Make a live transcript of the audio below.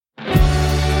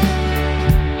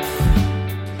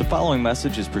following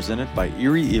message is presented by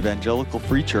Erie Evangelical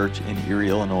Free Church in Erie,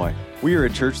 Illinois. We are a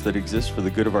church that exists for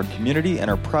the good of our community and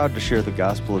are proud to share the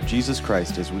gospel of Jesus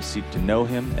Christ as we seek to know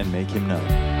Him and make Him known.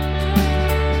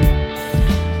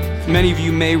 Many of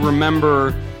you may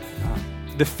remember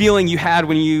the feeling you had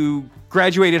when you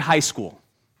graduated high school.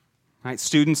 Right,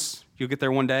 students, you'll get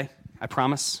there one day, I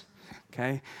promise.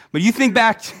 Okay, but you think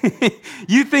back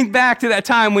to that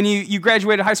time when you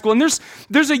graduated high school, and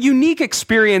there's a unique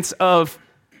experience of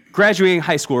graduating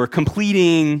high school or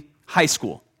completing high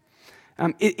school.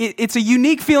 It's a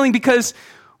unique feeling because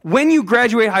when you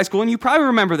graduate high school, and you probably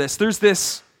remember this, there's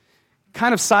this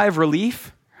kind of sigh of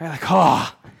relief, right? Like,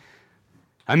 oh,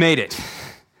 I made it.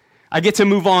 I get to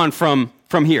move on from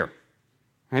here.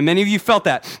 And many of you felt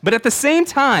that. But at the same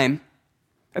time,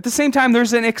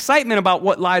 there's an excitement about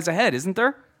what lies ahead, isn't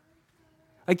there?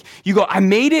 Like, you go, I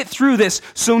made it through this,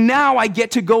 so now I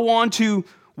get to go on to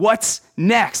what's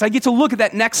next. I get to look at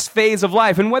that next phase of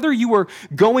life. And whether you were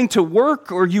going to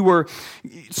work, or you were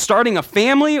starting a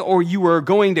family, or you were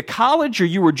going to college, or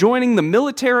you were joining the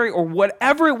military, or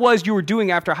whatever it was you were doing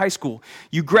after high school,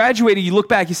 you graduated, you look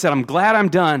back, you said, I'm glad I'm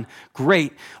done.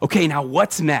 Great. Okay, now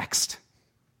what's next?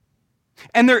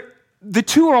 And the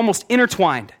two are almost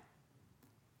intertwined.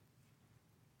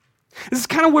 This is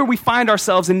kind of where we find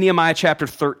ourselves in Nehemiah chapter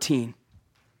 13.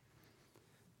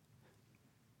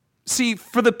 See,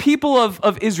 for the people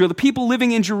of Israel, the people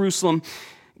living in Jerusalem,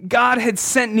 God had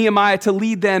sent Nehemiah to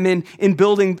lead them in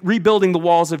rebuilding the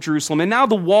walls of Jerusalem. And now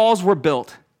the walls were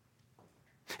built.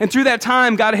 And through that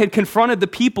time, God had confronted the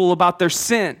people about their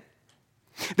sin.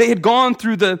 They had gone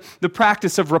through the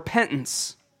practice of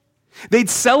repentance. They'd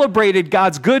celebrated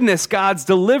God's goodness, God's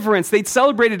deliverance. They'd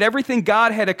celebrated everything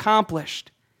God had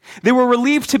accomplished. They were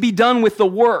relieved to be done with the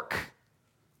work.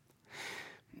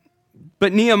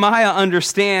 But Nehemiah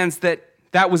understands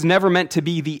that was never meant to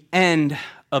be the end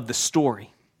of the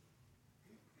story.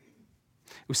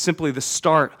 It was simply the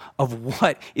start of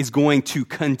what is going to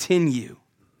continue.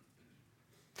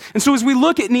 And so as we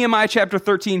look at Nehemiah chapter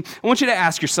 13, I want you to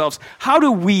ask yourselves, how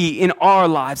do we in our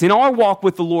lives, in our walk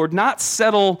with the Lord, not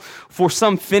settle for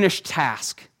some finished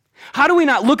task? How do we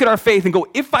not look at our faith and go,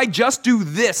 if I just do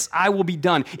this, I will be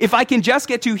done. If I can just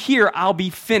get to here, I'll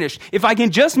be finished. If I can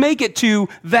just make it to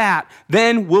that,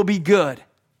 then we'll be good.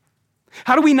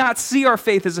 How do we not see our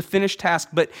faith as a finished task,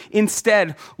 but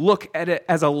instead look at it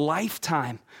as a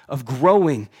lifetime of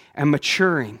growing and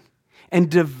maturing and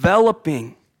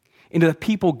developing into the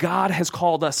people God has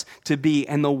called us to be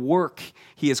and the work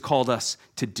He has called us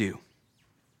to do?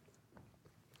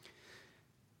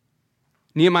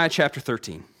 Nehemiah chapter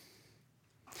 13.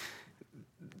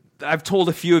 I've told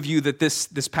a few of you that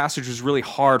this passage was really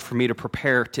hard for me to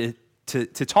prepare to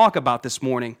talk about this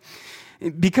morning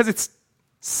because it's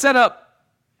set up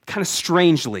kind of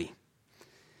strangely.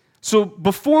 So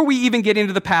before we even get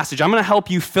into the passage, I'm going to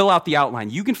help you fill out the outline.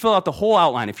 You can fill out the whole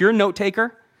outline. If you're a note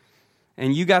taker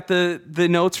and you got the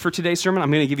notes for today's sermon,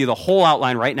 I'm going to give you the whole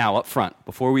outline right now up front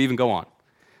before we even go on.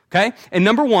 Okay? And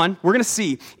number one, we're going to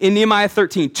see in Nehemiah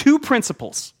 13 two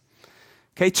principles.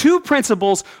 Okay, two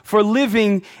principles for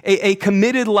living a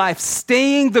committed life,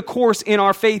 staying the course in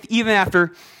our faith even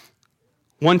after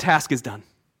one task is done.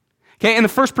 Okay, and the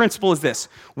first principle is this: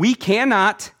 we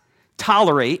cannot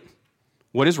tolerate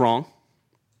what is wrong.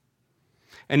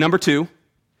 And number two,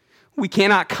 we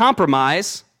cannot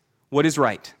compromise what is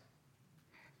right.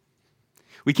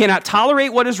 We cannot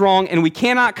tolerate what is wrong, and we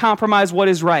cannot compromise what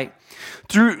is right.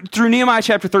 Through Nehemiah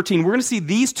chapter 13, we're going to see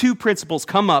these two principles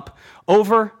come up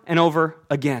over and over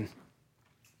again.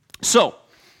 So,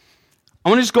 I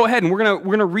want to just go ahead and we're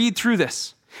going to read through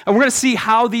this. And we're going to see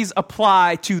how these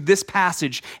apply to this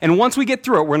passage. And once we get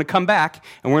through it, we're going to come back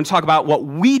and we're going to talk about what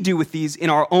we do with these in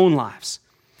our own lives.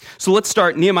 So let's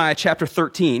start Nehemiah chapter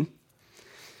 13,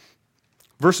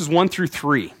 verses 1 through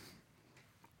 3.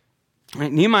 All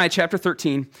right, Nehemiah chapter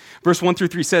 13, verse 1 through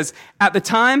 3 says, At that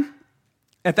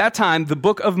time, the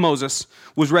book of Moses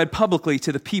was read publicly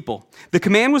to the people. The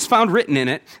command was found written in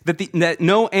it that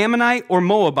no Ammonite or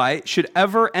Moabite should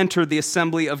ever enter the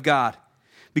assembly of God,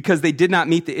 because they did not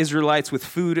meet the Israelites with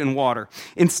food and water.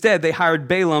 Instead, they hired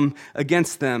Balaam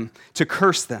against them to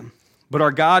curse them. But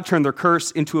our God turned their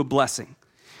curse into a blessing.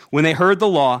 When they heard the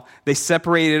law, they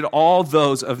separated all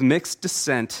those of mixed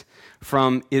descent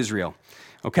from Israel.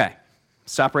 Okay,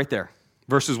 stop right there.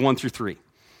 Verses 1 through 3.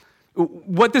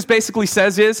 What this basically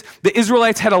says is the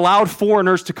Israelites had allowed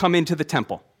foreigners to come into the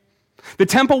temple. The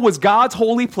temple was God's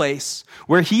holy place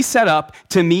where He set up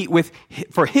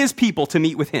for His people to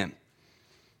meet with Him.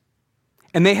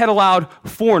 And they had allowed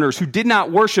foreigners who did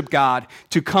not worship God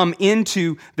to come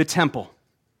into the temple.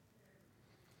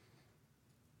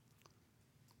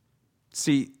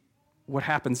 See, what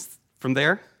happens from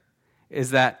there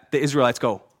is that the Israelites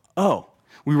go, oh,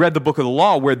 we read the book of the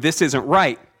law where this isn't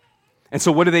right. And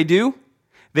so what do?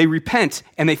 They repent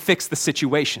and they fix the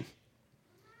situation.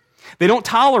 They don't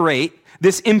tolerate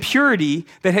this impurity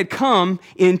that had come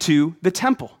into the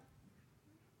temple.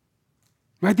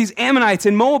 Right? These Ammonites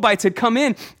and Moabites had come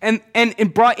in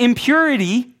and brought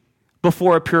impurity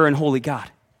before a pure and holy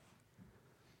God.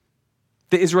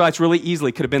 The Israelites really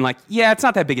easily could have been like, yeah, it's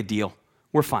not that big a deal.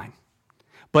 We're fine.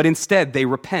 But instead, they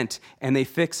repent and they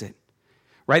fix it.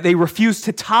 Right? They refuse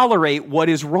to tolerate what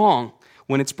is wrong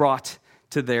when it's brought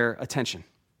to their attention.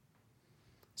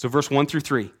 So verse 1 through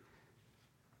 3.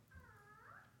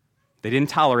 They didn't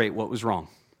tolerate what was wrong.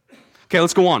 Okay,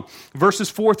 let's go on. Verses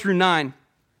 4 through 9.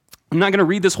 I'm not going to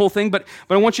read this whole thing, but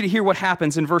I want you to hear what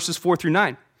happens in verses 4 through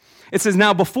 9. It says,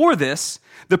 now before this,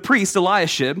 the priest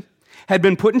Eliashib had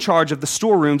been put in charge of the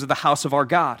storerooms of the house of our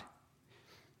God.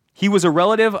 He was a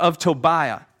relative of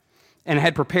Tobiah and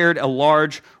had prepared a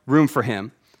large room for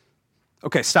him.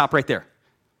 Okay, stop right there.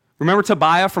 Remember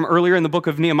Tobiah from earlier in the book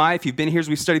of Nehemiah? If you've been here as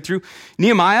we've studied through,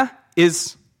 Nehemiah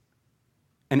is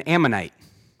an Ammonite.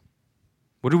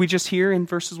 What did we just hear in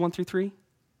verses 1 through 3?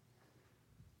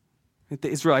 That the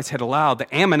Israelites had allowed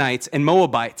the Ammonites and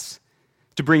Moabites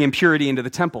to bring impurity into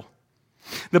the temple.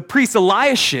 The priest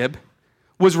Eliashib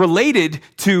was related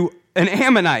to an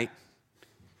Ammonite,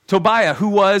 Tobiah, who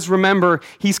was, remember,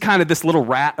 he's kind of this little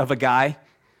rat of a guy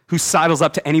who sidles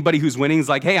up to anybody who's winning. He's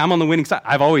like, hey, I'm on the winning side.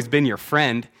 I've always been your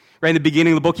friend. Right in the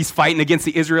beginning of the book, he's fighting against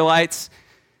the Israelites.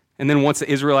 And then once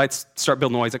the Israelites start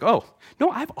building the wall, he's like, oh,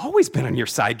 no, I've always been on your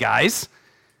side, guys.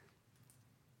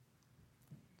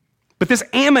 But this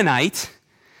Ammonite,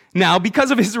 now,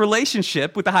 because of his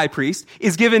relationship with the high priest,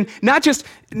 is given not just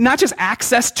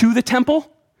access to the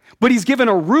temple, but he's given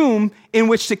a room in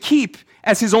which to keep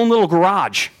as his own little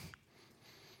garage.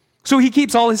 So he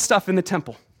keeps all his stuff in the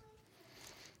temple.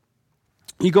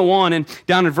 You go on, and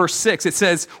down in verse 6, it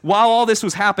says, while all this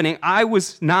was happening, I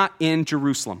was not in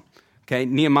Jerusalem. Okay,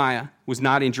 Nehemiah was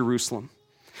not in Jerusalem.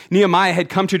 Nehemiah had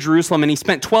come to Jerusalem, and he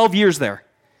spent 12 years there.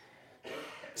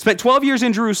 Spent 12 years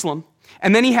in Jerusalem,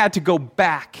 and then he had to go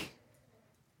back.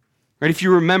 Right? If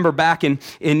you remember back in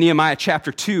Nehemiah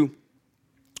chapter 2,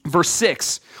 verse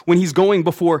 6, when he's going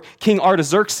before King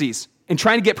Artaxerxes and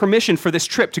trying to get permission for this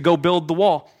trip to go build the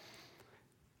wall.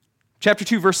 Chapter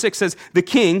 2, verse 6 says, the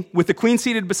king, with the queen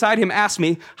seated beside him, asked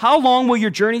me, how long will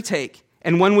your journey take,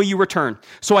 and when will you return?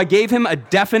 So I gave him a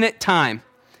definite time,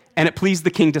 and it pleased the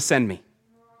king to send me.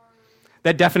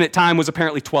 That definite time was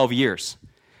apparently 12 years.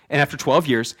 And after 12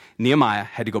 years, Nehemiah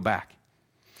had to go back.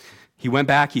 He went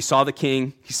back, he saw the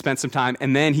king, he spent some time,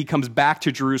 and then he comes back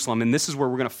to Jerusalem, and this is where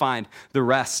we're going to find the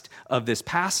rest of this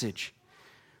passage,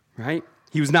 right?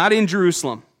 He was not in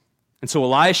Jerusalem. And so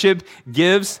Eliashib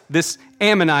gives this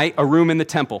Ammonite a room in the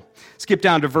temple. Skip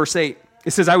down to verse 8.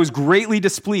 It says, I was greatly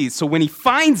displeased. So when he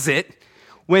finds it,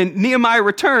 when Nehemiah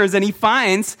returns and he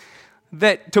finds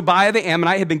that Tobiah the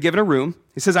Ammonite had been given a room,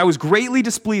 he says, I was greatly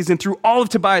displeased and threw all of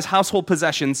Tobiah's household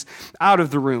possessions out of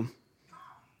the room.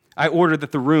 I ordered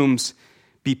that the rooms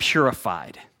be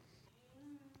purified.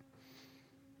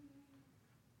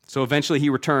 So eventually he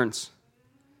returns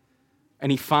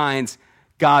and he finds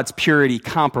God's purity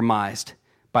compromised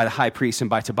by the high priest and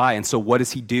by Tobiah. And so what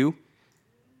does he do?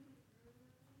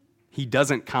 He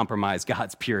doesn't compromise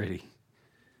God's purity.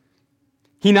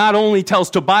 He not only tells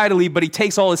Tobiah to leave, but he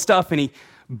takes all his stuff and he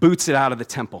boots it out of the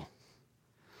temple.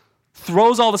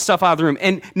 Throws all the stuff out of the room.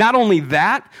 And not only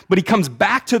that, but he comes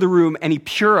back to the room and he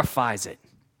purifies it.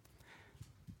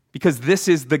 Because this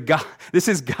is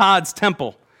God's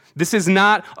temple. This is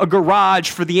not a garage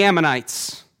for the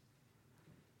Ammonites.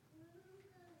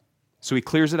 So he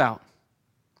clears it out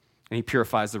and he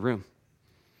purifies the room.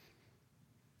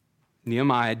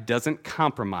 Nehemiah doesn't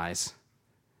compromise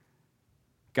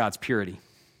God's purity.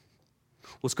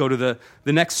 Let's go to the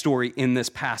next story in this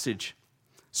passage.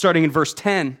 Starting in verse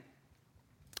 10,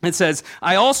 it says,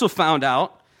 I also found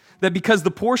out that because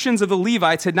the portions of the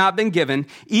Levites had not been given,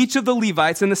 each of the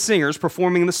Levites and the singers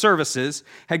performing the services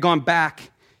had gone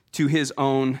back to his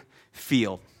own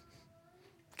field.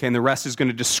 Okay, and the rest is going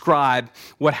to describe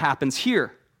what happens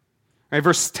here. Right,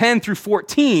 verse 10 through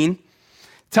 14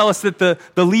 tell us that the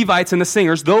Levites and the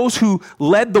singers, those who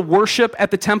led the worship at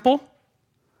the temple,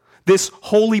 this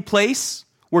holy place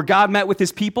where God met with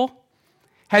his people,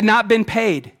 had not been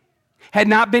paid, had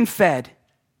not been fed,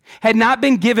 had not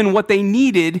been given what they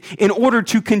needed in order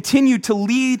to continue to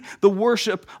lead the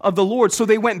worship of the Lord. So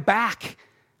they went back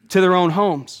to their own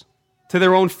homes, to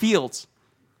their own fields,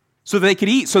 so that they could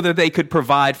eat, so that they could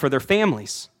provide for their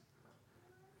families.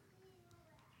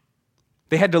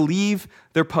 They had to leave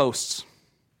their posts.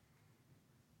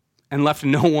 and left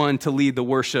no one to lead the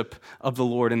worship of the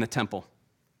Lord in the temple.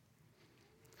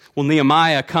 Well,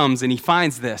 Nehemiah comes and he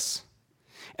finds this.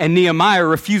 And Nehemiah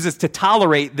refuses to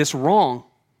tolerate this wrong.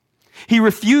 He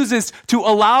refuses to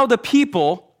allow the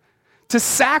people to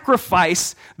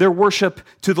sacrifice their worship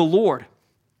to the Lord.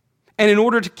 And in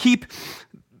order to keep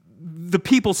the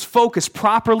people's focus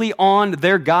properly on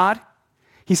their God,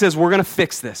 he says, we're going to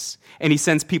fix this. And he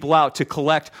sends people out to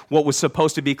collect what was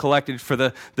supposed to be collected for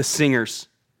the singers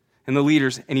and the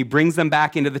leaders, and he brings them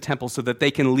back into the temple so that they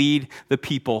can lead the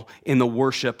people in the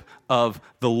worship of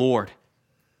the Lord.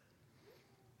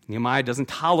 Nehemiah doesn't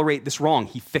tolerate this wrong.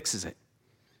 He fixes it.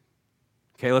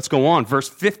 Okay, let's go on. Verse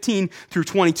 15 through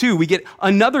 22, we get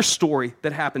another story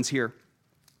that happens here.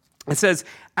 It says,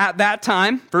 at that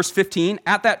time, verse 15,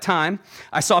 at that time,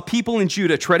 I saw people in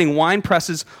Judah treading wine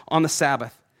presses on the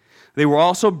Sabbath. They were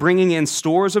also bringing in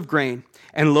stores of grain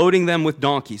and loading them with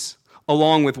donkeys,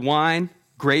 along with wine,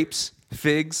 grapes,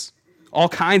 figs, all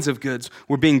kinds of goods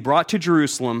were being brought to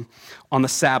Jerusalem on the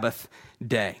Sabbath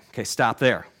day. Okay, stop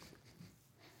there.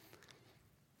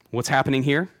 What's happening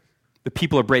here? The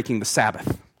people are breaking the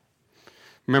Sabbath.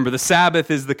 Remember, the Sabbath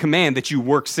is the command that you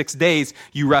work 6 days,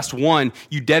 you rest one,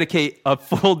 you dedicate a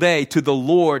full day to the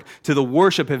Lord, to the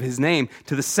worship of his name,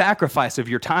 to the sacrifice of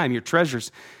your time, your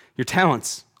treasures, your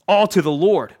talents, all to the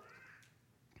Lord.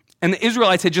 And the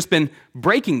Israelites had just been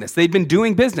breaking this. They'd been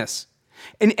doing business.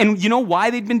 And you know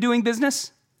why they'd been doing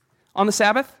business on the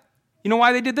Sabbath? You know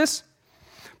why they did this?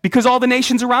 Because all the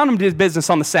nations around them did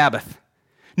business on the Sabbath.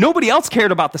 Nobody else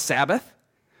cared about the Sabbath.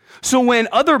 So when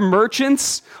other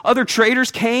merchants, other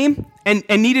traders came and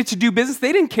needed to do business,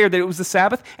 they didn't care that it was the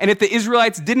Sabbath. And if the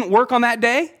Israelites didn't work on that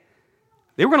day,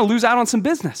 they were going to lose out on some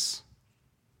business.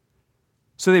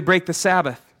 So they break the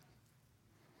Sabbath.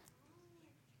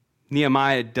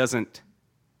 Nehemiah doesn't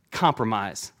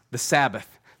compromise the Sabbath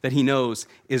that he knows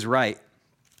is right.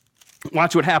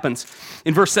 Watch what happens.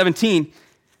 In verse 17,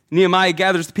 Nehemiah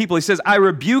gathers the people. He says, I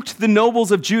rebuked the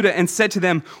nobles of Judah and said to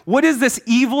them, what is this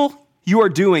evil you are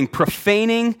doing,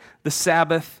 profaning the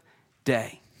Sabbath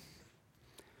day?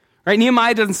 Right?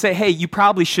 Nehemiah doesn't say, hey, you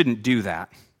probably shouldn't do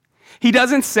that. He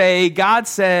doesn't say, God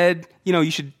said,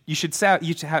 you should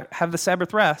have the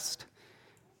Sabbath rest.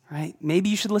 Right? Maybe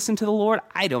you should listen to the Lord.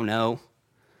 I don't know.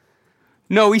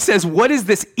 No, he says, what is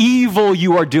this evil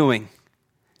you are doing?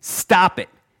 Stop it.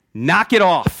 Knock it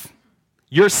off.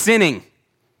 You're sinning.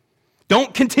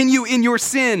 Don't continue in your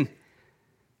sin.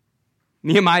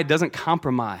 Nehemiah doesn't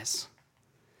compromise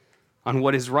on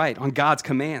what is right, on God's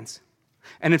commands.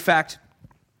 And in fact,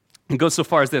 it goes so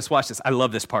far as this. Watch this. I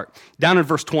love this part. Down in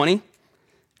verse 20,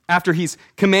 after he's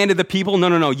commanded the people,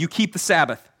 no, you keep the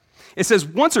Sabbath. It says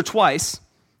once or twice.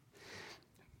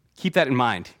 Keep that in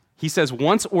mind. He says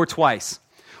once or twice.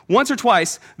 Once or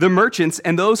twice, the merchants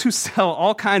and those who sell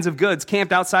all kinds of goods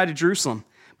camped outside of Jerusalem.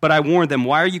 But I warned them,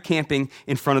 why are you camping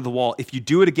in front of the wall? If you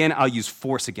do it again, I'll use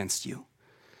force against you. All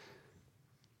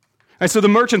right, so the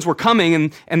merchants were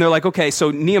coming, and they're like, okay,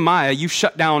 so Nehemiah, you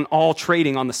shut down all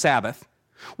trading on the Sabbath.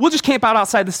 We'll just camp out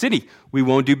outside the city. We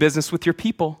won't do business with your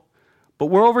people. But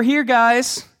we're over here,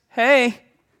 guys. Hey,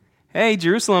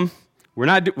 Jerusalem, we're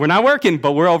not working,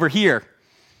 but we're over here.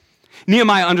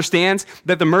 Nehemiah understands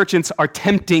that the merchants are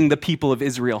tempting the people of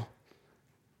Israel.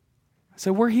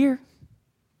 So we're here.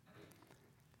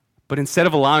 But instead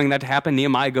of allowing that to happen,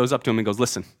 Nehemiah goes up to him and goes,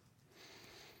 listen,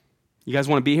 you guys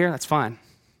want to be here? That's fine.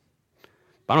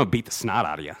 But I'm going to beat the snot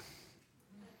out of you.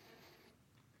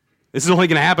 This is only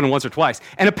going to happen once or twice.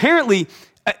 And apparently,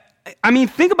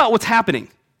 think about what's happening.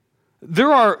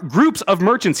 There are groups of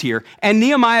merchants here, and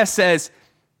Nehemiah says,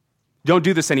 don't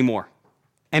do this anymore.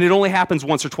 And it only happens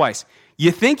once or twice.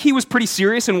 You think he was pretty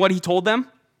serious in what he told them?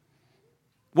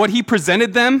 What he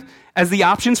presented them as the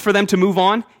options for them to move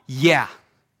on? Yeah.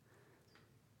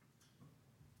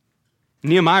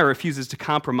 Nehemiah refuses to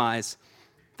compromise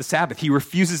the Sabbath. He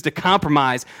refuses to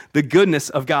compromise the goodness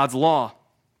of God's law.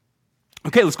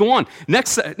 Okay, let's go on.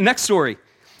 Next story.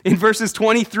 In verses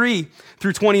 23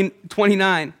 through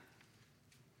 29.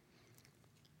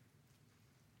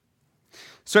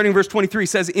 Starting in verse 23,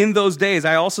 says, in those days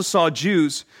I also saw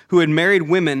Jews who had married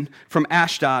women from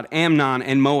Ashdod, Ammon,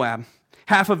 and Moab.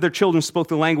 Half of their children spoke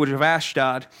the language of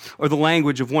Ashdod, or the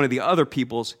language of one of the other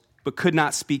peoples, but could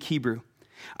not speak Hebrew.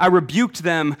 I rebuked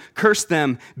them, cursed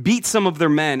them, beat some of their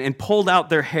men, and pulled out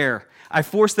their hair. I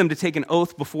forced them to take an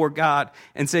oath before God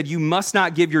and said, you must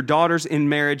not give your daughters in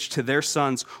marriage to their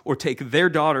sons or take their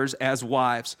daughters as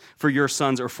wives for your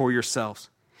sons or for yourselves.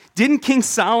 Didn't King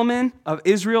Solomon of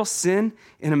Israel sin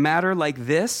in a matter like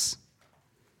this?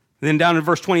 Then down in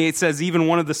verse 28 it says, even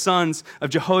one of the sons of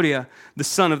Jehoiada, the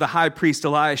son of the high priest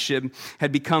Eliashib,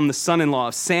 had become the son-in-law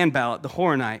of Sanballat the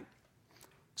Horonite.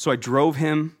 So I drove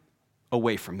him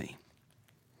away from me.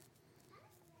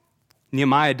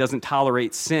 Nehemiah doesn't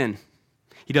tolerate sin.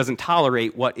 He doesn't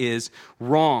tolerate what is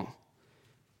wrong.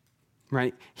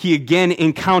 Right? He again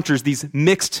encounters these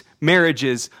mixed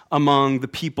marriages among the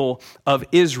people of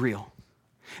Israel.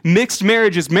 Mixed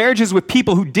marriages, marriages with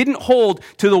people who didn't hold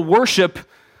to the worship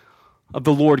of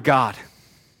the Lord God.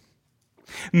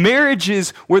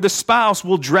 Marriages where the spouse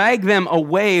will drag them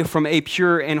away from a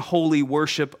pure and holy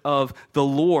worship of the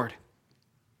Lord.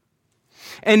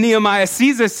 And Nehemiah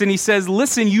sees this and he says,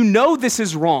 listen, you know this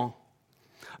is wrong.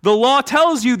 The law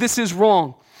tells you this is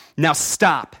wrong. Now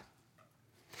stop.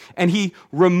 And he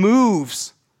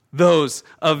removes those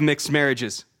of mixed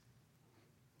marriages.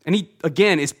 And he,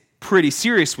 again, is pretty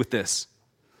serious with this.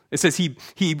 It says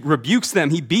he rebukes them,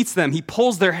 he beats them, he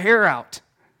pulls their hair out.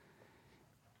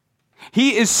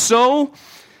 He is so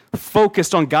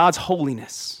focused on God's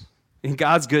holiness and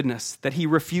God's goodness that he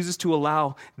refuses to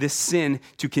allow this sin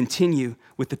to continue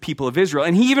with the people of Israel.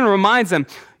 And he even reminds them,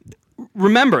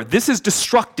 remember, this is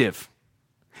destructive.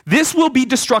 This will be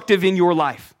destructive in your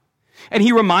life. And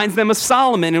he reminds them of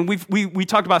Solomon, and we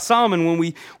talked about Solomon when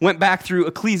we went back through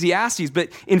Ecclesiastes, but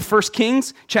in 1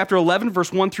 Kings chapter 11,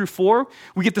 verse 1 through 4,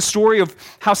 we get the story of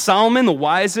how Solomon, the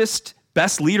wisest,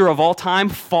 best leader of all time,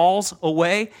 falls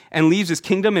away and leaves his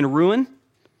kingdom in ruin.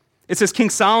 It says,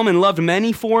 King Solomon loved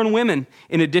many foreign women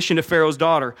in addition to Pharaoh's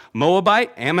daughter,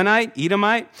 Moabite, Ammonite,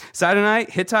 Edomite,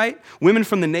 Sidonite, Hittite, women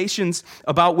from the nations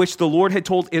about which the Lord had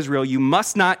told Israel, you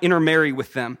must not intermarry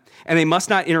with them, and they must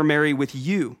not intermarry with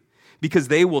you, because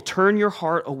they will turn your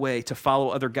heart away to follow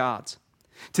other gods.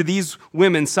 To these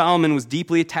women, Solomon was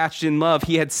deeply attached in love.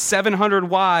 He had 700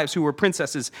 wives who were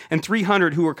princesses and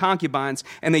 300 who were concubines,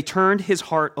 and they turned his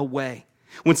heart away.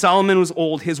 When Solomon was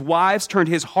old, his wives turned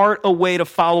his heart away to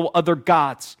follow other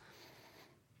gods.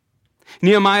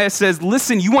 Nehemiah says,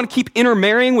 listen, you want to keep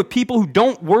intermarrying with people who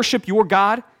don't worship your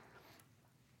God?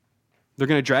 They're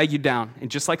going to drag you down. And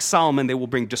just like Solomon, they will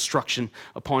bring destruction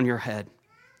upon your head.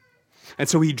 And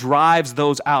so he drives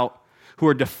those out who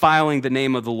are defiling the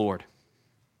name of the Lord.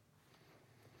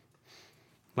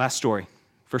 Last story,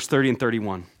 verse 30 and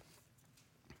 31.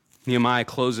 Nehemiah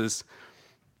closes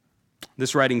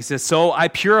this writing. He says, so I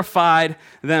purified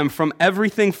them from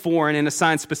everything foreign and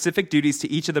assigned specific duties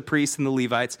to each of the priests and the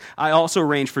Levites. I also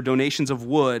arranged for donations of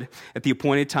wood at the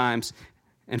appointed times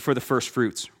and for the first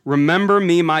fruits. Remember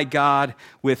me, my God,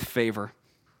 with favor.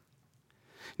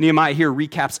 Nehemiah here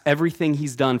recaps everything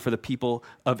he's done for the people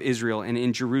of Israel and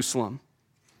in Jerusalem.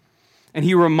 And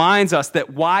he reminds us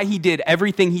that why he did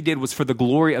everything he did was for the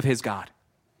glory of his God.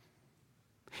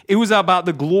 It was about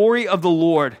the glory of the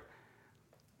Lord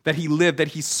that he lived, that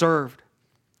he served.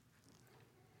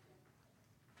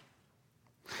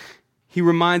 He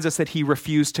reminds us that he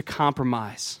refused to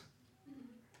compromise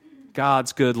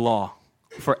God's good law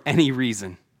for any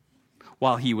reason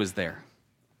while he was there.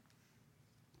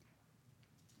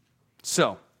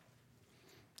 So,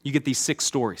 you get these 6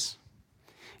 stories.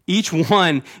 Each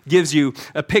one gives you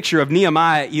a picture of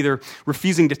Nehemiah either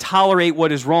refusing to tolerate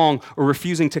what is wrong or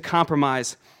refusing to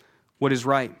compromise what is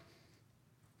right.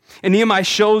 And Nehemiah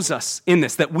shows us in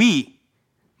this that we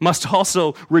must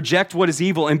also reject what is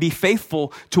evil and be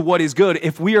faithful to what is good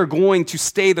if we are going to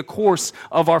stay the course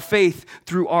of our faith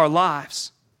through our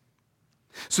lives.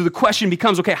 So the question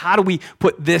becomes, okay, how do we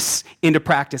put this into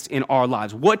practice in our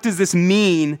lives? What does this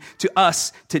mean to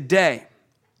us today?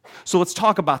 So let's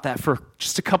talk about that for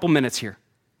just a couple minutes here.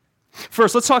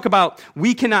 First, let's talk about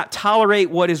we cannot tolerate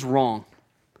what is wrong.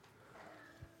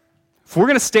 If we're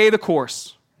going to stay the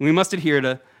course, we must adhere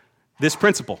to this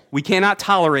principle. We cannot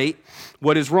tolerate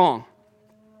what is wrong.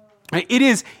 It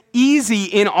is easy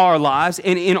in our lives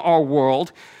and in our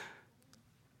world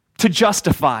to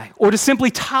justify or to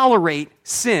simply tolerate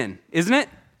sin, isn't it?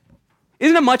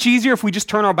 Isn't it much easier if we just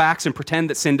turn our backs and pretend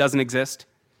that sin doesn't exist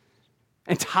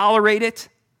and tolerate it?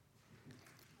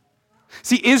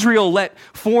 See, Israel let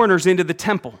foreigners into the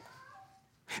temple.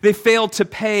 They failed to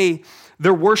pay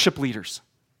their worship leaders.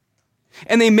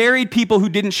 And they married people who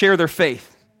didn't share their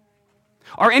faith.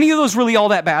 Are any of those really all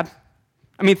that bad?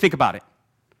 I mean, think about it.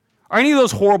 Are any of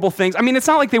those horrible things? I mean, it's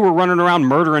not like they were running around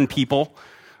murdering people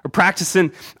or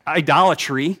practicing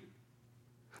idolatry.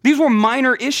 These were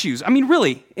minor issues. I mean,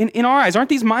 really, in our eyes, aren't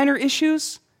these minor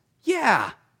issues?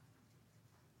 Yeah.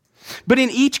 But in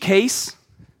each case,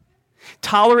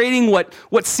 tolerating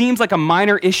what seems like a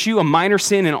minor issue, a minor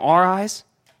sin in our eyes,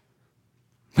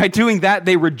 By doing that,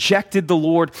 they rejected the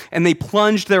Lord and they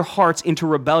plunged their hearts into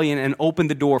rebellion and opened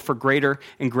the door for greater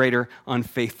and greater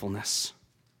unfaithfulness.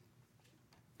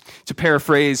 To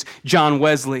paraphrase John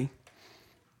Wesley,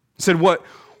 he said, what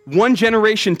one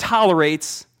generation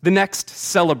tolerates, the next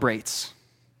celebrates.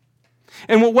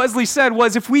 And what Wesley said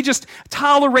was, if we just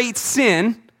tolerate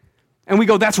sin and we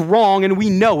go, that's wrong, and we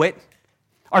know it,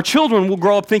 our children will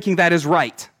grow up thinking that is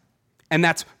right. And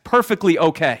that's perfectly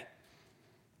okay.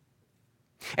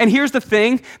 And here's the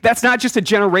thing, that's not just a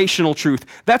generational truth.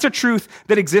 That's a truth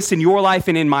that exists in your life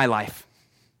and in my life.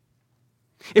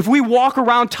 If we walk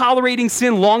around tolerating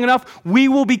sin long enough, we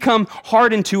will become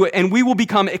hardened to it and we will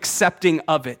become accepting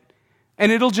of it.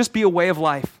 And it'll just be a way of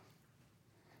life.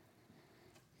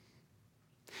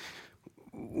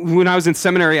 When I was in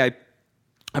seminary,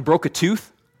 I broke a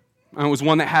tooth. It was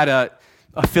one that had a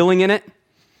filling in it.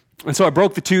 And so I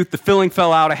broke the tooth, the filling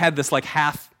fell out. I had this like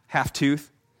half tooth.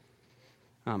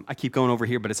 I keep going over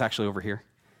here, but it's actually over here.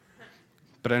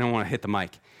 But I don't want to hit the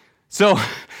mic. So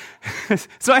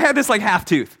I had this like half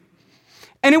tooth.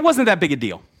 And it wasn't that big a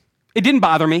deal. It didn't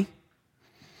bother me.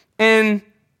 And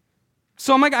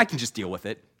so I'm like, I can just deal with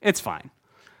it. It's fine.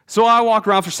 So I walked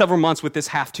around for several months with this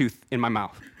half tooth in my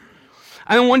mouth.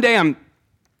 And then one day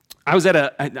I was at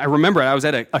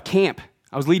a camp.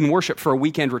 I was leading worship for a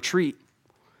weekend retreat.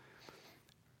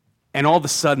 And all of a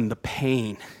sudden, the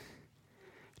pain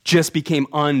just became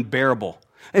unbearable.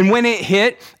 And when it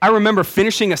hit, I remember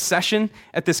finishing a session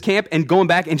at this camp and going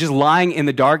back and just lying in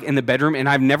the dark in the bedroom, and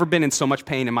I've never been in so much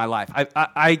pain in my life.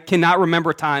 I cannot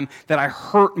remember a time that I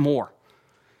hurt more.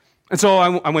 And so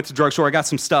I went to the drugstore. I got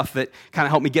some stuff that kind of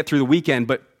helped me get through the weekend,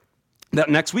 but that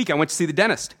next week I went to see the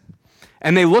dentist.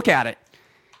 And they look at it,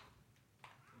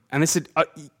 and they said,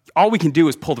 all we can do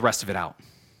is pull the rest of it out.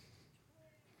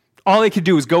 All they could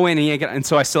do is go in and yank it, and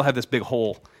so I still have this big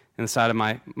hole in the side of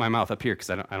my mouth up here because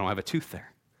I don't have a tooth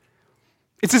there.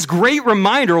 It's this great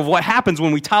reminder of what happens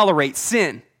when we tolerate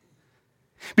sin.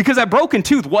 Because that broken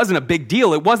tooth wasn't a big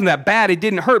deal. It wasn't that bad. It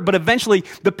didn't hurt. But eventually,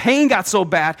 the pain got so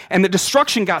bad and the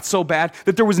destruction got so bad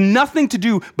that there was nothing to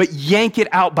do but yank it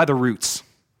out by the roots.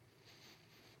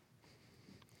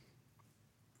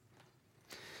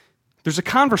 There's a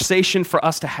conversation for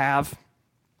us to have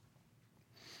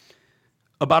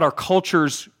about our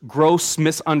culture's gross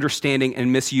misunderstanding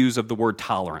and misuse of the word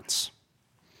tolerance.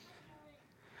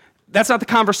 That's not the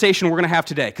conversation we're going to have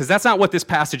today, because that's not what this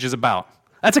passage is about.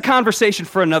 That's a conversation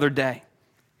for another day.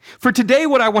 For today,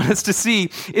 what I want us to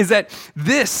see is that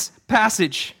this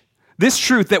passage, this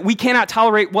truth that we cannot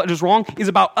tolerate what is wrong, is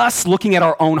about us looking at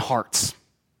our own hearts.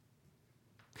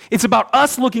 It's about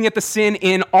us looking at the sin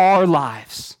in our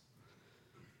lives.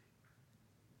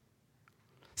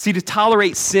 See, to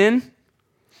tolerate sin,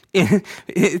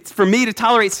 for me to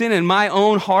tolerate sin in my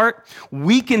own heart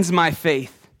weakens my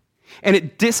faith, and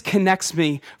it disconnects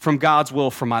me from God's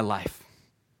will for my life.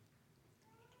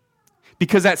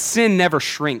 Because that sin never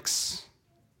shrinks.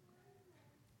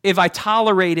 If I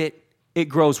tolerate it, it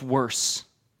grows worse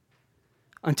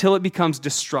until it becomes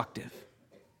destructive.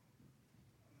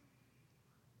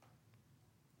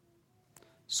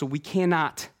 So we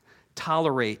cannot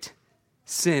tolerate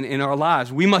sin in our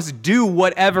lives. We must do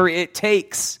whatever it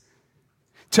takes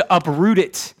to uproot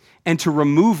it and to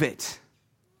remove it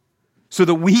so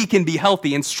that we can be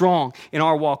healthy and strong in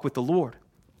our walk with the Lord.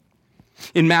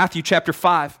 In Matthew chapter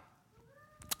 5,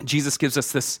 Jesus gives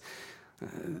us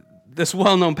this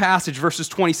well-known passage, verses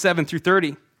 27 through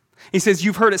 30. He says,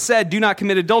 "You've heard it said, 'Do not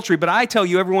commit adultery,' but I tell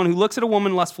you, everyone who looks at a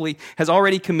woman lustfully has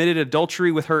already committed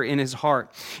adultery with her in his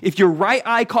heart. If your right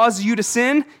eye causes you to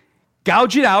sin,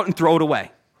 gouge it out and throw it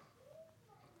away.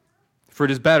 For it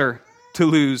is better to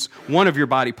lose one of your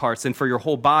body parts than for your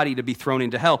whole body to be thrown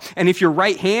into hell. And if your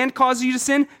right hand causes you to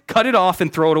sin, cut it off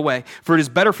and throw it away. For it is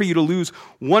better for you to lose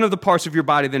one of the parts of your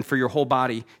body than for your whole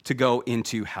body to go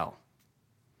into hell."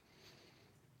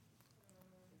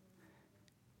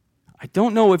 I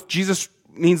don't know if Jesus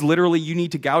means literally you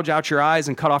need to gouge out your eyes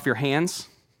and cut off your hands.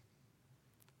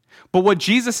 But what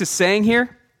Jesus is saying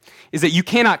here is that you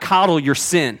cannot coddle your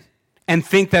sin and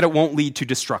think that it won't lead to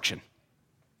destruction.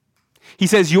 He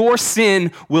says your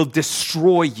sin will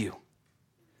destroy you.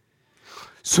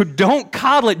 So don't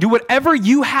coddle it. Do whatever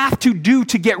you have to do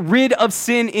to get rid of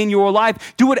sin in your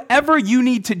life. Do whatever you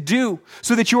need to do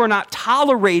so that you are not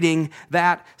tolerating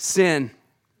that sin.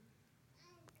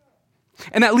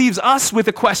 And that leaves us with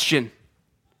a question.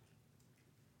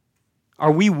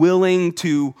 Are we willing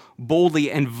to boldly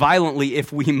and violently,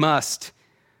 if we must,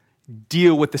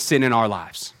 deal with the sin in our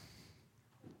lives?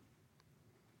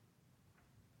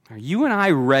 Are you and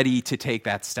I ready to take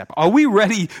that step? Are we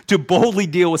ready to boldly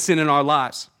deal with sin in our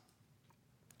lives?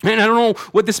 And I don't know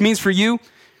what this means for you,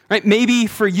 right? Maybe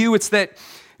for you it's that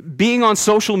being on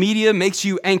social media makes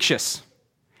you anxious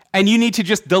and you need to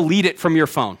just delete it from your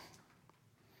phone.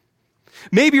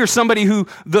 Maybe you're somebody who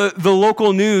the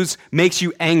local news makes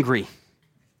you angry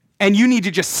and you need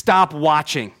to just stop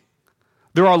watching.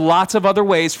 There are lots of other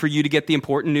ways for you to get the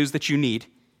important news that you need.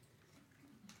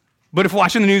 But if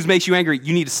watching the news makes you angry,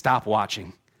 you need to stop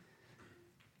watching.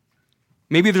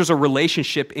 Maybe there's a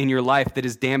relationship in your life that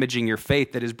is damaging your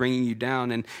faith, that is bringing you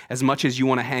down, and as much as you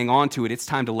want to hang on to it, it's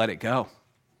time to let it go.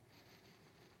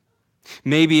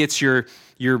 Maybe it's your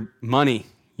money,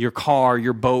 your car,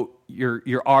 your boat, your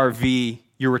RV,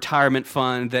 your retirement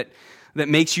fund that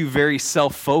makes you very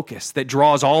self-focused, that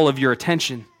draws all of your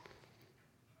attention.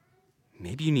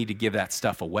 Maybe you need to give that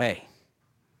stuff away.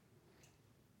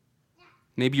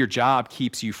 Maybe your job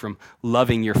keeps you from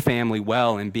loving your family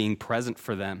well and being present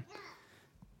for them.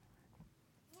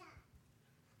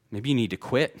 Maybe you need to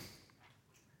quit,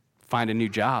 find a new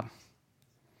job.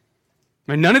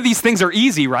 None of these things are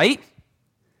easy, right?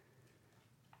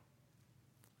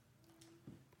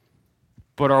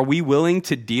 But are we willing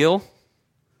to deal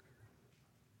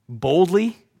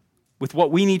boldly with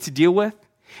what we need to deal with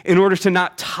in order to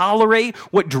not tolerate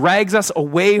what drags us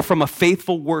away from a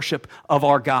faithful worship of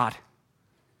our God?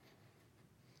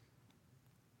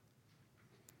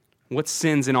 What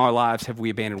sins in our lives have we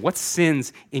abandoned? What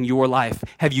sins in your life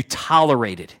have you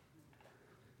tolerated?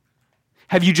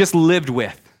 Have you just lived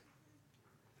with?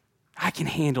 I can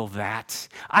handle that.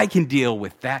 I can deal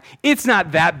with that. It's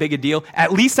not that big a deal.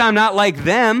 At least I'm not like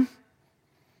them.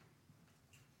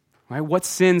 Right? What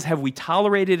sins have we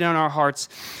tolerated in our hearts?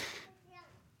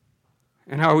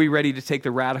 And are we ready to take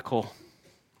the radical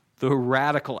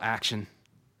action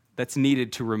that's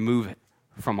needed to remove it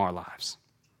from our lives?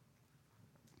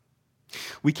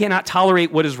 We cannot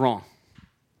tolerate what is wrong.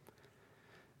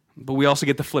 But we also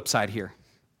get the flip side here.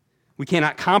 We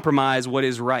cannot compromise what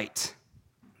is right.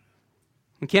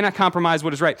 We cannot compromise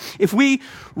what is right. If we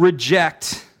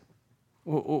reject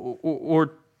or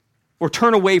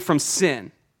turn away from sin,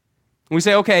 and we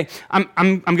say, okay, I'm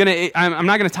not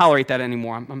gonna tolerate that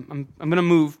anymore. I'm gonna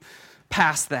move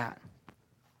past that.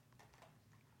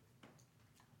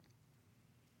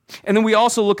 And then we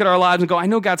also look at our lives and go, I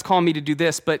know God's calling me to do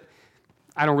this, but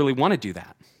I don't really want to do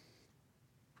that.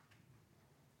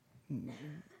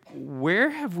 Where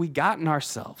have we gotten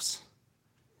ourselves?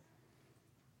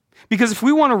 Because if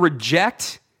we want to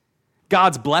reject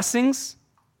God's blessings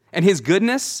and His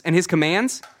goodness and His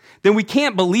commands, then we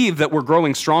can't believe that we're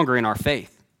growing stronger in our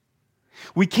faith.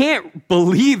 We can't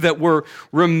believe that we're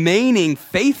remaining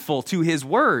faithful to His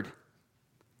word.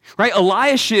 Right?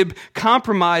 Eliashib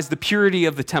compromised the purity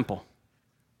of the temple.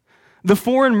 The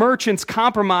foreign merchants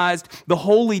compromised the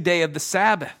holy day of the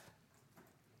Sabbath.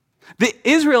 The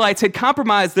Israelites had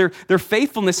compromised their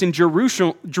faithfulness in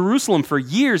Jerusalem for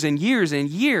years and years and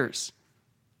years.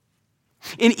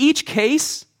 In each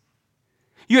case,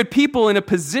 you had people in a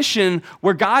position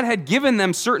where God had given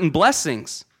them certain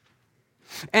blessings.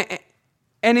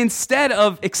 And instead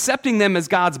of accepting them as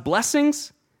God's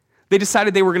blessings, they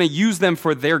decided they were going to use them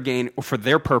for their gain or for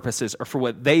their purposes or for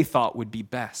what they thought would be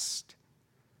best,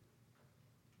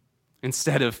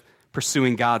 instead of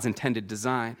pursuing God's intended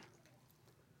design.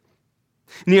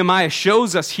 Nehemiah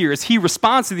shows us here, as he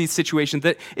responds to these situations,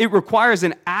 that it requires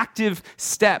an active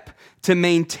step to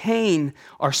maintain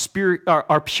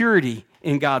our purity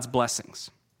in God's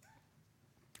blessings.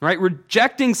 Right?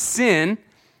 Rejecting sin,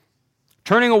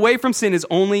 turning away from sin, is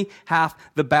only half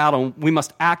the battle. We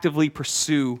must actively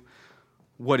pursue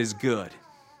what is good.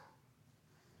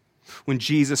 When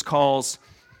Jesus calls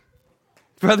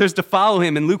for others to follow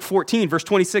him in Luke 14, verse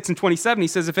 26 and 27, he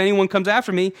says, if anyone comes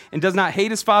after me and does not hate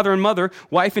his father and mother,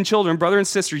 wife and children, brother and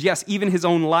sisters, yes, even his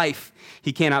own life,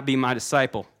 he cannot be my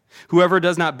disciple. Whoever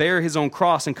does not bear his own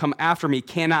cross and come after me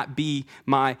cannot be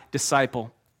my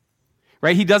disciple.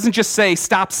 Right? He doesn't just say,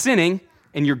 stop sinning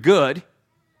and you're good.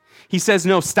 He says,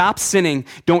 no, stop sinning.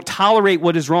 Don't tolerate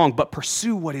what is wrong, but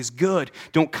pursue what is good.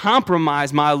 Don't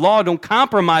compromise my law. Don't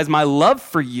compromise my love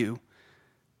for you.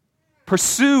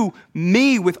 Pursue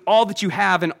me with all that you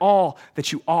have and all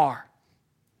that you are.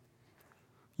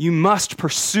 You must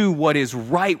pursue what is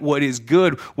right, what is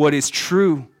good, what is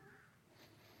true.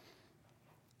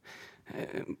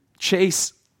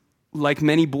 Chase, like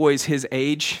many boys his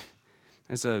age,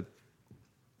 as a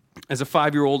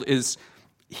 5-year-old,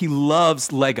 he loves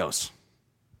Legos.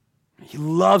 He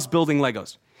loves building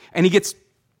Legos. And he gets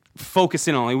focused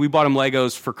in on it. We bought him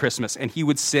Legos for Christmas, and he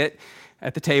would sit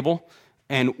at the table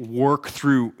and work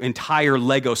through entire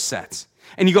Lego sets.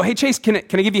 And you go, hey, Chase, can I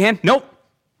give you a hand? Nope.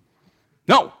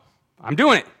 No, I'm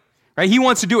doing it. right? He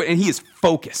wants to do it, and he is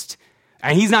focused.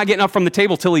 And he's not getting up from the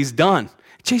table till he's done.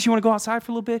 Chase, you want to go outside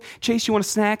for a little bit? Chase, you want a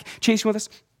snack? Chase, you want this?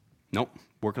 Nope,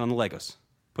 working on the Legos,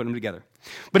 putting them together.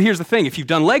 But here's the thing. If you've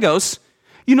done Legos,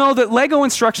 you know that Lego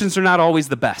instructions are not always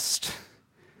the best.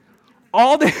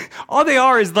 All they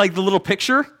are is like the little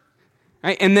picture,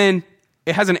 right? And then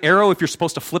it has an arrow if you're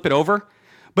supposed to flip it over.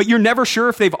 But you're never sure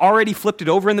if they've already flipped it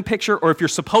over in the picture or if you're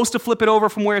supposed to flip it over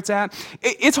from where it's at.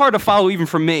 It's hard to follow even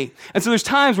for me. And so there's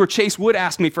times where Chase would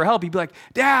ask me for help. He'd be like,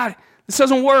 Dad, this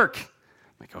doesn't work. I'm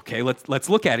like, okay, let's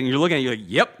look at it. And you're looking at it, you're like,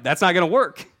 yep, that's not going to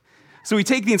work. So we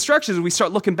take the instructions and we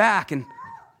start looking back and,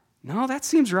 no, that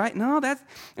seems right. No, that,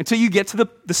 until you get to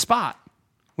the spot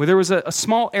where there was a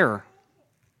small error.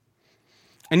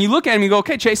 And you look at him and you go,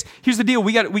 okay, Chase, here's the deal.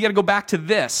 We got to go back to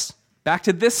this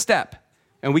step,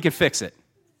 and we can fix it.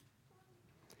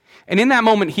 And in that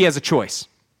moment, he has a choice.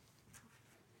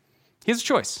 He has a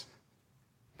choice.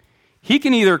 He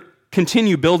can either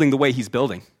continue building the way he's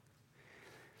building,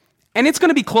 and it's going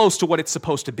to be close to what it's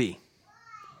supposed to be,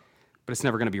 but it's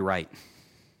never going to be right.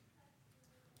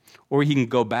 Or he can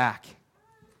go back,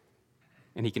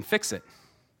 and he can fix it,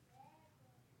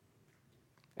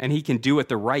 and he can do it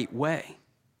the right way.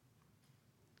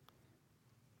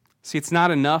 See, it's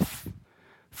not enough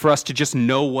for us to just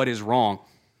know what is wrong.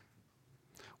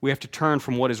 We have to turn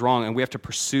from what is wrong, and we have to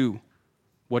pursue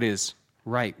what is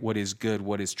right, what is good,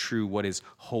 what is true, what is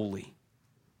holy.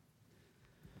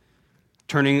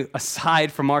 Turning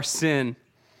aside from our sin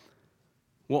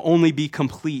will only be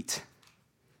complete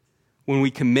when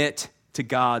we commit to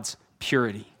God's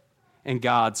purity and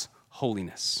God's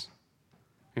holiness.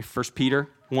 In 1 Peter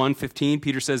 1:15,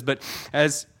 Peter says, but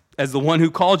as the one who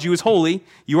called you is holy,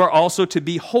 you are also to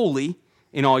be holy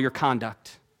in all your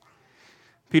conduct.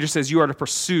 Peter says you are to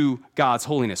pursue God's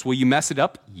holiness. Will you mess it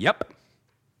up? Yep.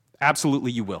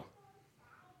 Absolutely you will.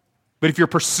 But if you're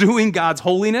pursuing God's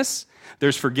holiness,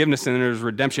 there's forgiveness and there's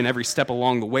redemption every step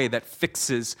along the way that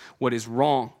fixes what is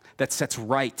wrong, that sets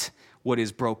right what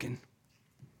is broken.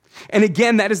 And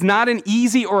again, that is not an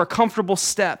easy or a comfortable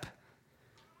step.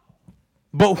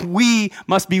 But we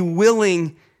must be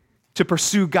willing to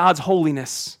pursue God's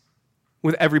holiness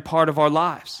with every part of our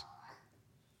lives.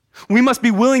 We must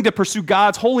be willing to pursue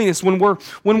God's holiness when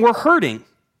we're hurting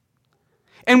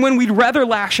and when we'd rather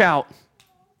lash out.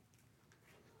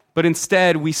 But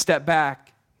instead, we step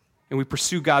back and we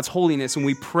pursue God's holiness and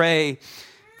we pray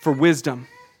for wisdom.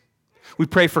 We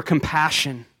pray for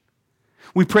compassion.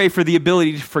 We pray for the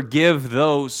ability to forgive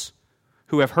those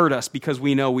who have hurt us because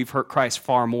we know we've hurt Christ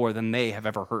far more than they have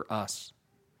ever hurt us.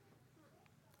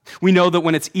 We know that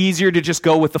when it's easier to just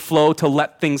go with the flow, to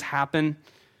let things happen,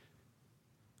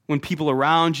 when people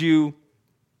around you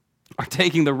are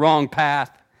taking the wrong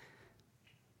path,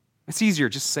 it's easier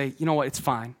just to say, you know what, it's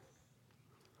fine.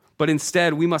 But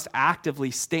instead, we must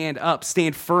actively stand up,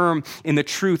 stand firm in the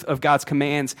truth of God's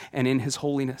commands and in his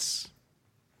holiness.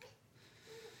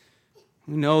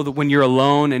 We know that when you're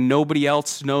alone and nobody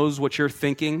else knows what you're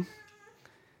thinking,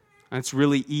 it's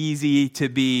really easy to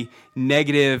be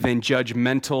negative and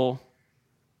judgmental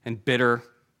and bitter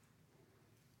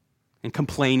and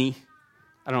complainy.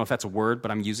 I don't know if that's a word, but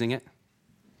I'm using it.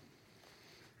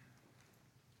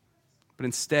 But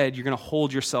instead, you're going to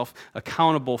hold yourself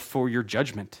accountable for your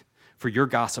judgment, for your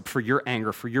gossip, for your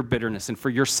anger, for your bitterness, and for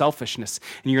your selfishness.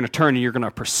 And you're going to turn and you're going to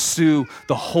pursue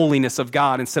the holiness of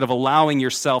God instead of allowing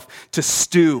yourself to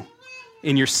stew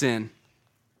in your sin.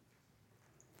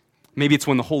 Maybe it's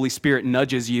when the Holy Spirit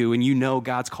nudges you and you know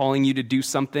God's calling you to do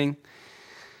something.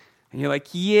 And you're like,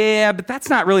 yeah, but that's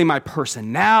not really my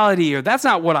personality, or that's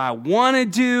not what I want to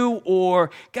do,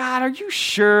 or God, are you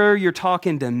sure you're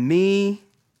talking to me?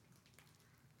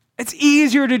 It's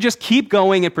easier to just keep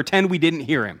going and pretend we didn't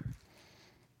hear him.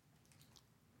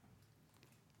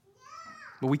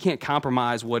 But we can't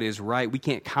compromise what is right. We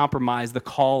can't compromise the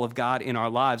call of God in our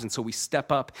lives. And so we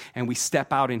step up and we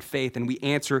step out in faith and we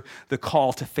answer the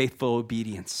call to faithful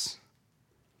obedience.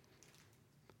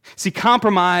 See,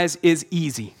 compromise is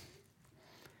easy,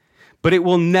 but it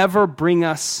will never bring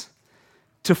us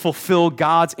to fulfill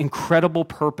God's incredible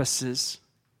purposes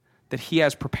that he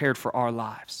has prepared for our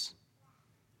lives.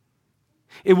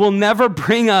 It will never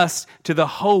bring us to the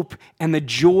hope and the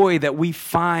joy that we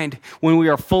find when we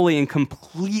are fully and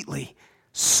completely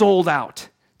sold out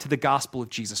to the gospel of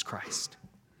Jesus Christ.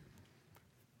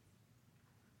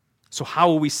 So how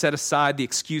will we set aside the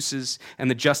excuses and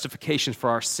the justifications for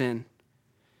our sin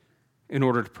in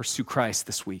order to pursue Christ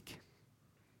this week?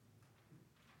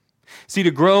 See,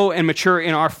 to grow and mature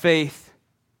in our faith,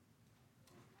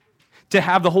 to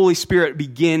have the Holy Spirit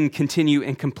begin, continue,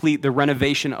 and complete the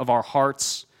renovation of our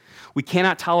hearts, We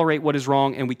cannot tolerate what is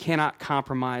wrong, and we cannot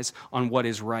compromise on what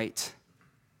is right.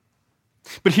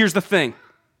 But here's the thing.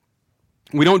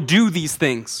 We don't do these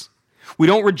things. We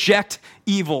don't reject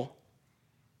evil.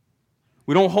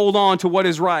 We don't hold on to what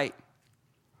is right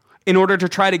in order to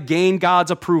try to gain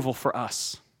God's approval for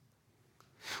us.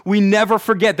 We never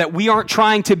forget that we aren't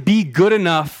trying to be good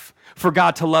enough for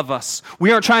God to love us.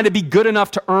 We aren't trying to be good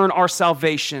enough to earn our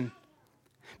salvation,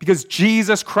 because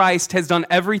Jesus Christ has done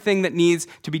everything that needs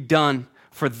to be done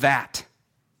for that.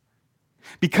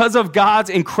 Because of God's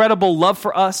incredible love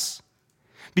for us,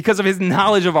 because of his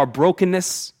knowledge of our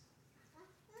brokenness,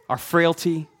 our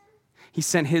frailty, he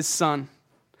sent his Son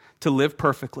to live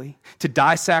perfectly, to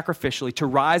die sacrificially, to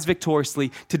rise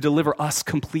victoriously, to deliver us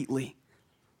completely,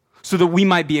 so that we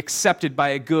might be accepted by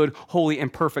a good, holy,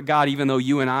 and perfect God, even though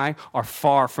you and I are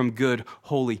far from good,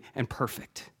 holy, and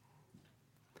perfect.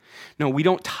 No, we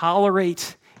don't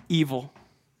tolerate evil,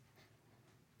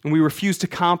 and we refuse to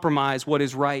compromise what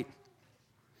is right,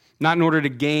 not in order to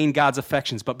gain God's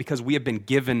affections, but because we have been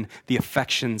given the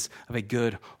affections of a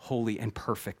good, holy, and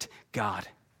perfect God.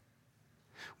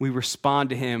 We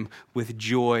respond to him with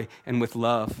joy and with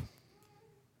love.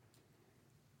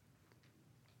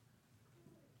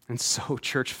 And so,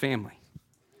 church family,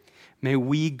 may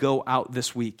we go out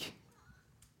this week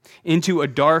into a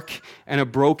dark and a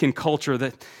broken culture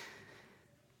that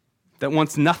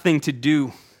wants nothing to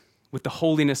do with the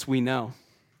holiness we know.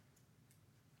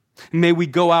 May we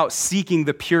go out seeking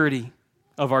the purity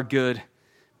of our good,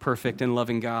 perfect, and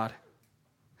loving God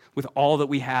with all that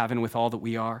we have and with all that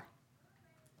we are.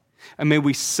 And may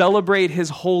we celebrate his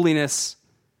holiness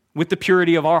with the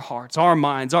purity of our hearts, our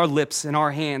minds, our lips, and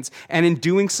our hands. And in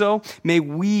doing so, may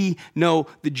we know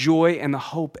the joy and the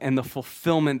hope and the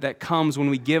fulfillment that comes when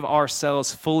we give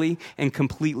ourselves fully and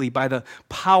completely by the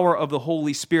power of the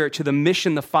Holy Spirit to the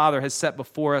mission the Father has set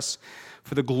before us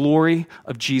for the glory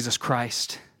of Jesus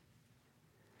Christ.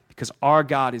 Because our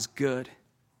God is good,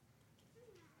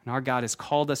 and our God has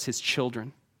called us his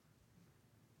children.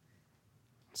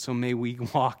 So may we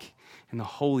walk in the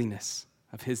holiness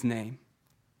of his name.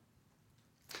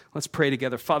 Let's pray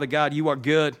together. Father God, you are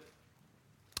good,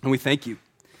 and we thank you.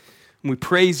 And we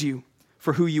praise you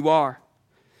for who you are.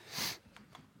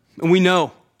 And we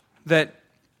know that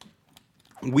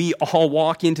we all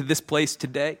walk into this place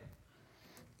today.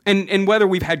 And whether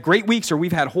we've had great weeks or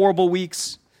we've had horrible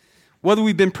weeks, whether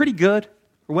we've been pretty good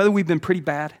or whether we've been pretty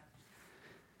bad,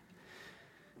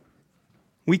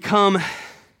 we come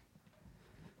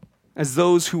as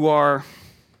those who are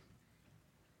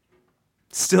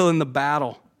still in the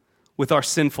battle with our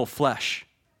sinful flesh,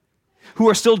 who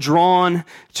are still drawn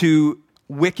to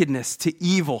wickedness, to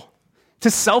evil, to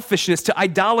selfishness, to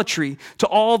idolatry, to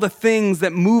all the things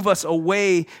that move us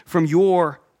away from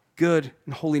your good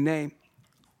and holy name.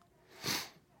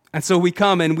 And so we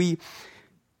come and we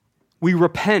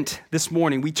repent this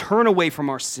morning. We turn away from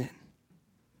our sin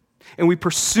and we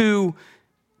pursue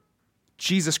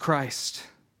Jesus Christ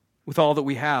with all that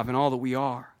we have and all that we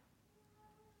are,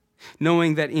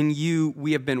 knowing that in you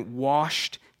we have been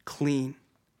washed clean,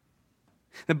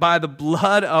 that by the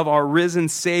blood of our risen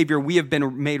Savior we have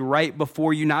been made right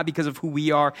before you, not because of who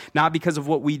we are, not because of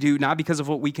what we do, not because of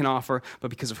what we can offer,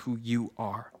 but because of who you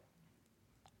are.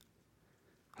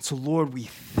 And so, Lord, we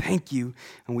thank you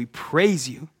and we praise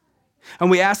you. And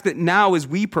we ask that now as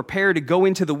we prepare to go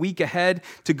into the week ahead,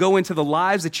 to go into the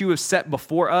lives that you have set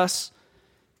before us,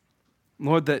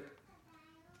 Lord, that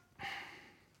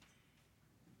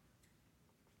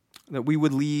we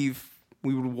would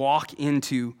walk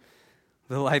into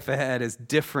the life ahead as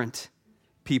different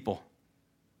people,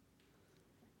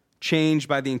 changed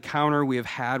by the encounter we have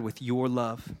had with your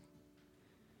love,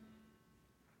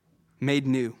 made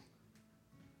new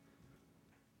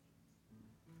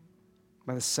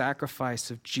by the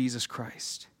sacrifice of Jesus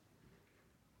Christ.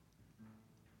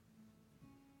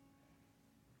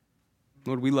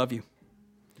 Lord, we love you.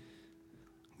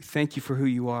 We thank you for who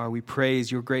you are. We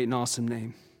praise your great and awesome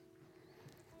name.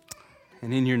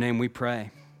 And in your name we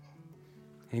pray.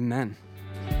 Amen.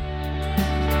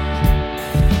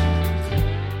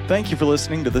 Thank you for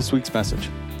listening to this week's message.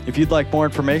 If you'd like more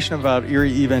information about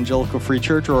Erie Evangelical Free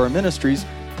Church or our ministries,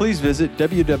 please visit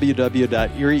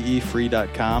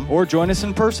www.erieefree.com or join us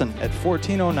in person at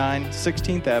 1409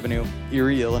 16th Avenue,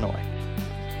 Erie, Illinois.